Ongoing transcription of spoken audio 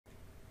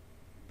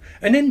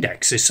An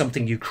index is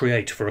something you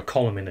create for a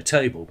column in a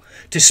table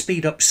to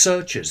speed up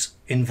searches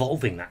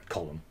involving that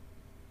column.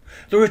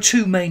 There are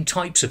two main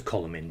types of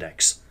column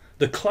index,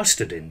 the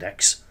clustered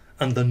index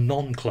and the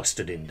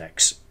non-clustered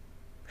index.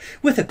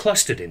 With a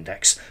clustered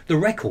index, the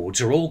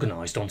records are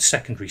organised on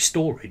secondary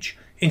storage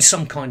in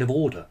some kind of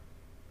order.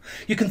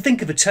 You can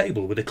think of a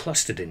table with a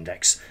clustered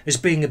index as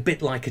being a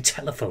bit like a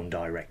telephone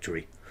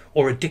directory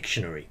or a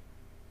dictionary.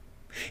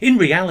 In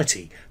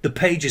reality, the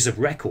pages of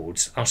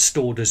records are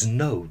stored as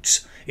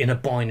nodes in a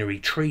binary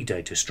tree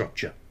data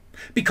structure,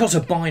 because a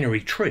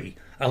binary tree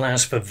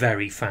allows for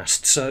very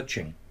fast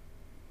searching.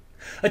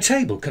 A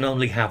table can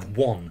only have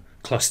one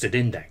clustered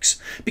index,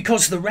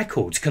 because the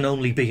records can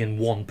only be in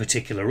one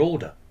particular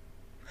order.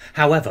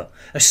 However,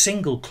 a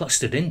single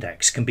clustered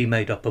index can be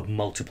made up of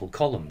multiple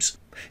columns.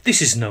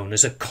 This is known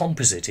as a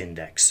composite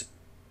index.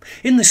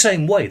 In the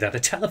same way that a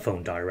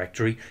telephone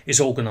directory is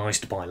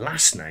organised by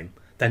last name,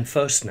 then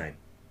first name.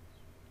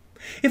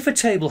 If a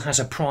table has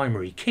a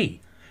primary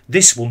key,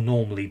 this will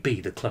normally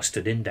be the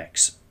clustered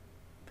index.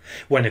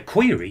 When a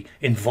query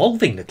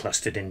involving the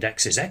clustered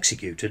index is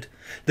executed,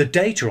 the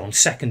data on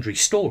secondary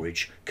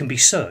storage can be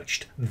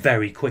searched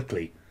very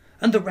quickly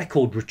and the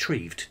record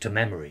retrieved to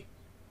memory.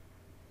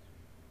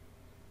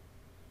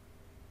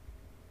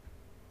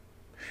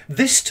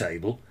 This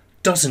table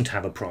doesn't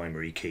have a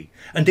primary key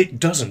and it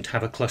doesn't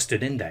have a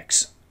clustered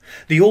index.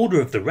 The order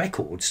of the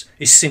records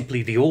is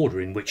simply the order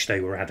in which they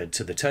were added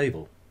to the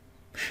table.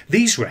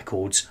 These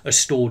records are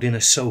stored in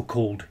a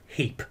so-called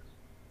heap.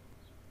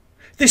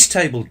 This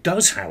table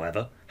does,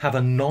 however, have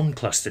a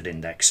non-clustered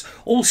index,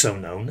 also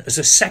known as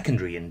a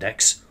secondary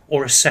index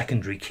or a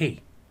secondary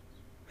key.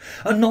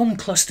 A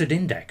non-clustered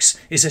index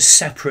is a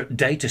separate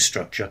data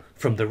structure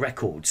from the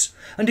records,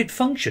 and it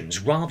functions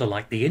rather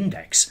like the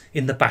index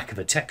in the back of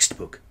a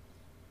textbook.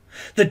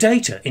 The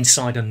data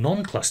inside a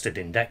non-clustered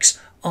index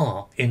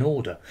are in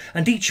order,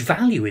 and each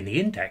value in the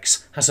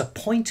index has a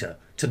pointer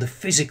to the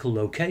physical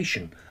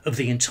location of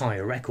the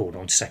entire record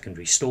on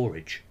secondary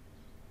storage.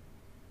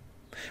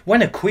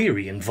 When a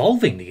query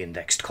involving the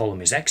indexed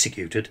column is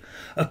executed,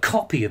 a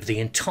copy of the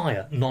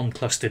entire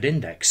non-clustered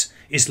index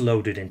is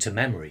loaded into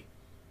memory.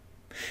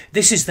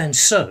 This is then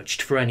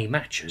searched for any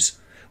matches.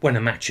 When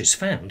a match is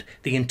found,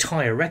 the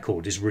entire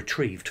record is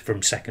retrieved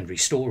from secondary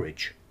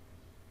storage.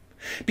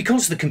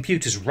 Because the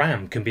computer's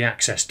RAM can be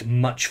accessed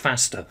much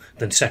faster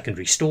than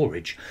secondary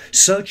storage,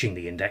 searching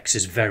the index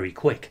is very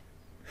quick.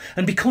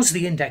 And because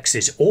the index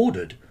is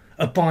ordered,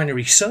 a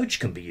binary search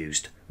can be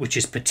used, which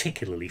is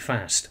particularly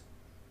fast.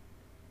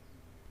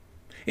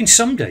 In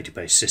some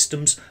database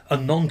systems, a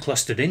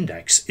non-clustered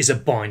index is a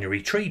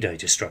binary tree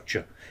data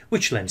structure,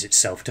 which lends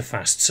itself to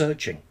fast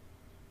searching.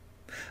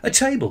 A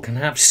table can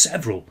have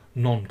several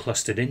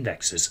non-clustered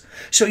indexes,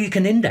 so you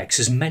can index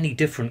as many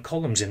different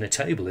columns in a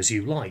table as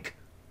you like.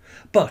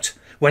 But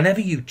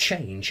whenever you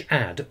change,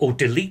 add or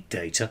delete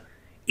data,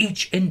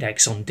 each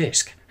index on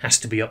disk has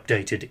to be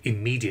updated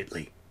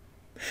immediately.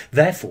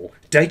 Therefore,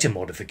 data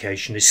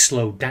modification is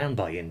slowed down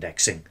by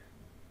indexing.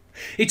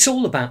 It's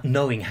all about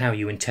knowing how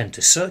you intend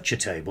to search a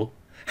table,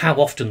 how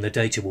often the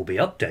data will be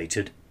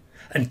updated,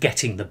 and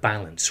getting the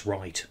balance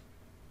right.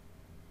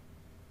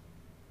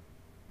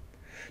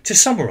 To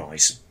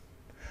summarise,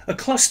 a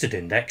clustered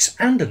index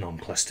and a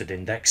non-clustered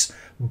index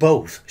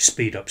both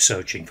speed up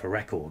searching for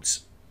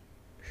records.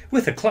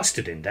 With a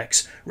clustered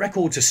index,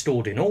 records are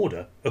stored in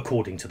order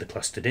according to the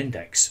clustered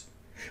index.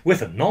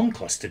 With a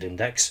non-clustered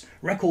index,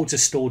 records are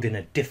stored in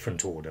a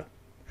different order.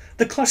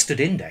 The clustered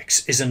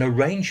index is an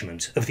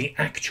arrangement of the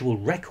actual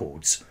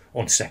records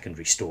on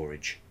secondary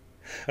storage.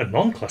 A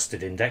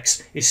non-clustered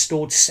index is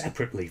stored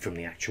separately from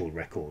the actual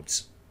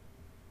records.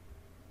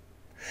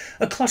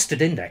 A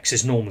clustered index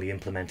is normally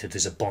implemented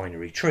as a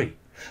binary tree.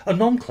 A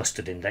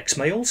non-clustered index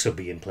may also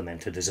be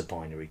implemented as a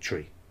binary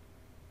tree.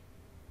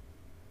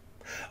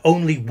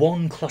 Only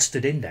one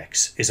clustered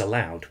index is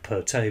allowed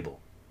per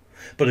table,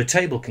 but a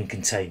table can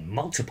contain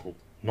multiple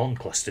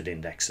non-clustered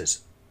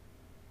indexes.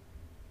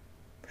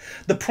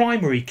 The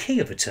primary key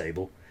of a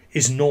table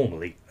is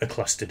normally a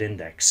clustered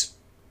index,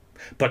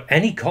 but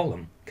any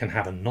column can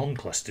have a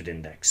non-clustered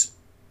index.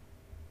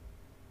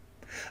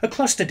 A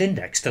clustered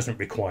index doesn't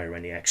require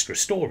any extra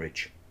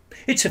storage.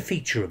 It's a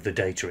feature of the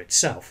data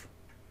itself.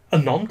 A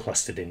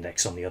non-clustered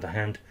index, on the other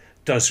hand,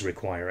 does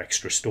require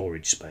extra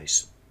storage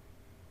space.